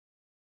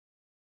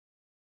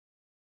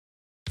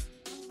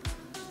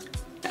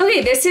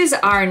Okay, this is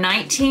our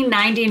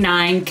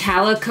 1999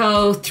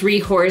 Calico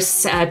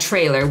 3-horse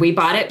trailer. We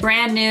bought it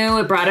brand new.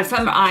 We brought it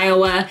from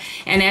Iowa.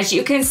 And as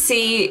you can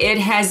see, it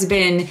has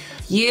been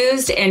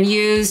used and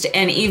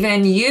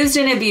even used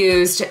and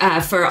abused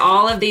for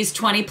all of these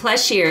 20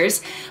 plus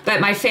years.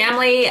 But my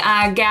family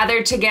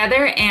gathered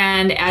together,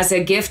 and as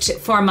a gift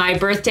for my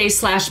birthday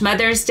 /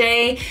 Mother's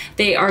Day,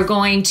 they are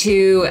going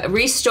to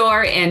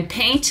restore and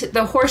paint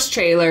the horse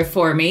trailer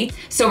for me.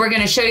 So we're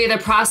going to show you the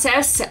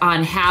process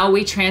on how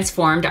we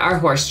transformed our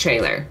horse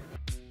trailer.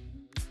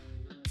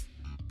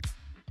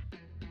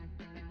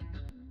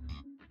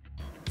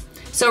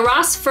 So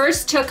Ross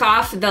first took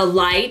off the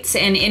lights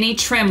and any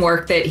trim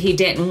work that he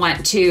didn't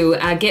want to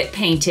get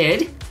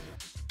painted.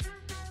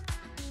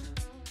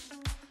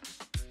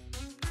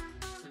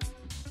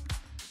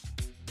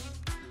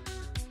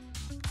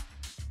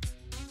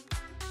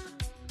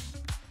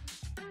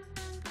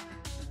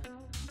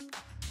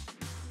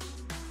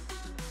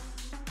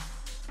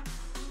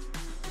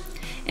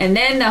 And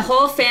then the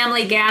whole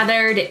family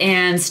gathered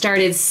and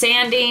started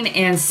sanding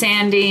and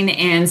sanding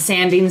and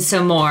sanding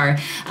some more.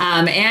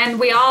 And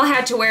we all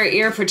had to wear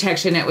ear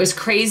protection. It was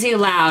crazy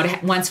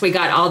loud once we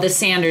got all the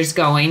sanders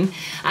going.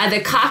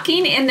 The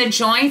caulking in the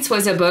joints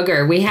was a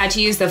booger. We had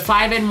to use the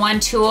 5-in-1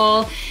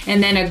 tool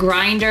and then a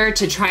grinder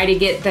to try to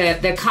get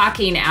the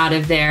caulking out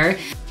of there.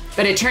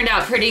 But it turned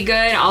out pretty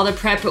good. All the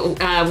prep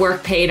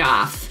work paid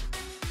off.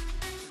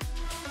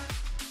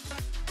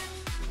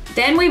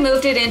 Then we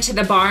moved it into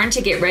the barn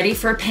to get ready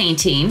for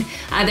painting.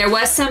 There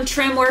was some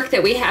trim work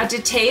that we had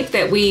to tape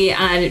that we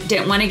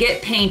didn't want to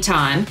get paint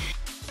on.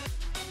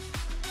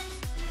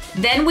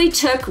 Then we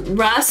took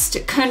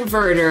rust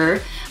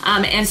converter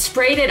and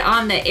sprayed it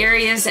on the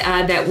areas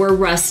that were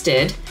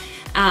rusted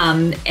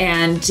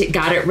and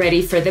got it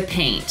ready for the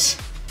paint.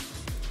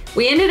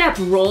 We ended up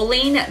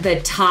rolling the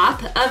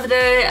top of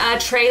the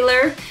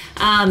trailer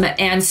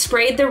and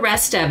sprayed the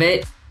rest of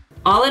it.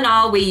 All in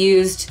all, we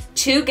used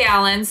 2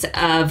 gallons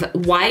of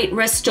white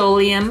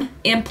Rustoleum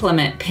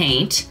implement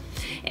paint,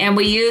 and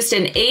we used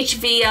an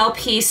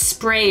HVLP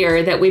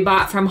sprayer that we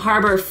bought from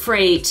Harbor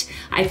Freight.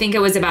 I think it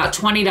was about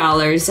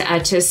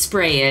 $20 to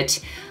spray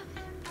it.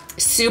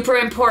 Super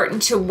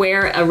important to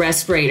wear a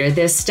respirator.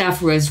 This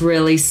stuff was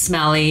really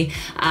smelly,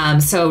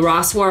 so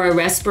Ross wore a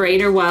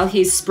respirator while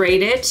he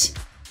sprayed it.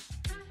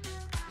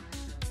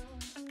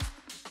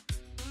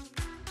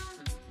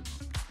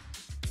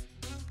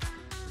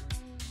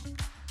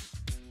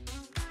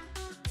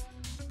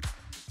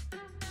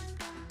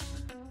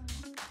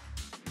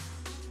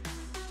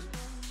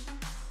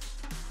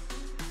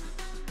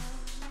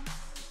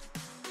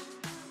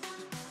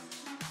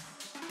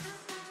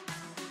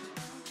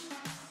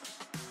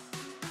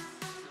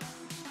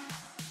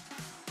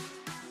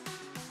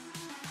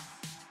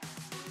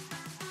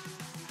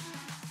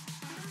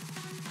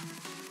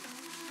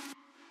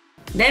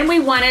 Then we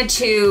wanted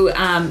to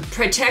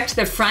protect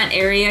the front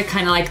area,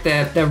 kind of like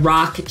the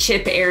rock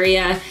chip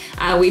area.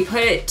 We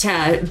put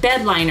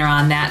bed liner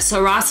on that.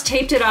 So Ross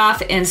taped it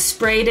off and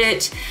sprayed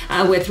it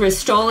with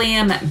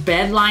Rustoleum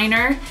bed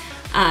liner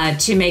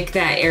to make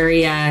that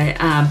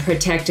area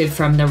protected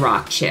from the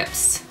rock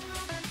chips.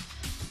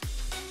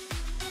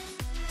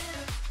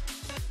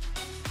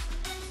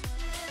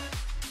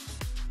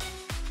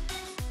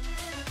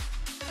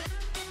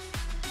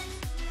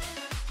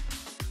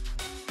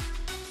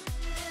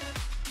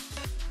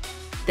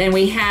 Then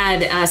we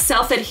had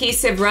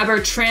self-adhesive rubber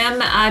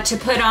trim to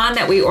put on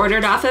that we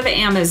ordered off of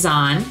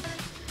Amazon.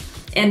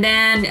 And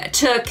then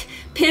took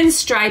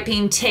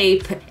pinstriping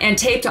tape and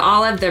taped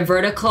all of the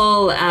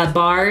vertical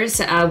bars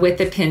with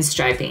the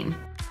pinstriping.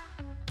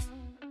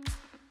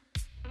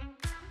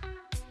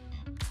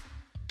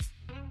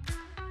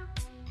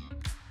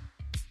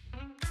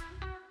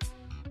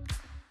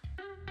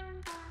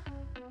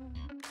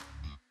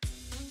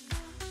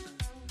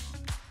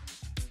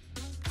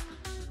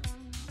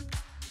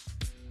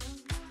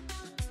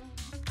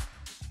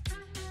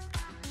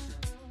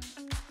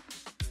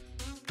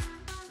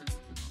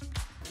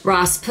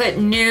 Ross put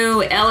new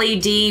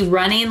LED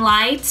running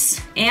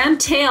lights and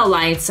tail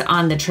lights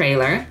on the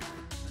trailer.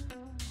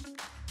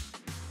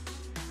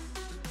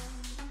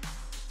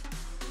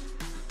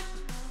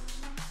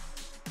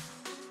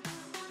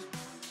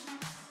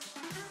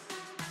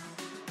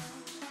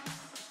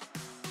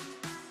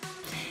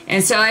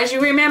 And so as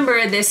you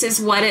remember, this is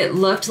what it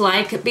looked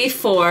like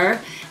before.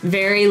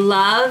 Very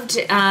loved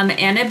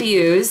and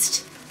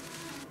abused.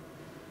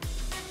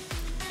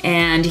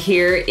 And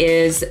here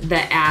is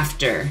the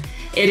after.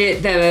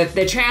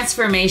 The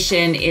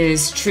transformation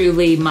is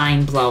truly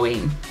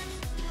mind-blowing.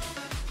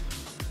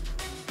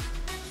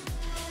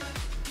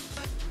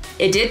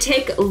 It did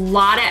take a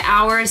lot of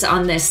hours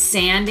on this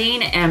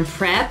sanding and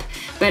prep,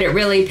 but it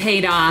really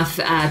paid off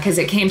because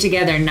it came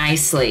together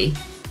nicely.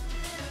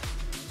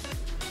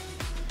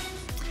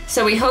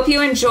 So we hope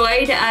you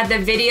enjoyed the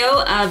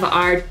video of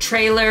our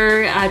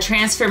trailer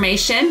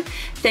transformation.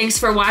 Thanks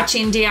for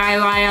watching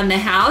DIY on the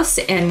house,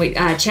 and we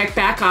check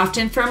back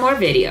often for more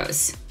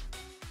videos.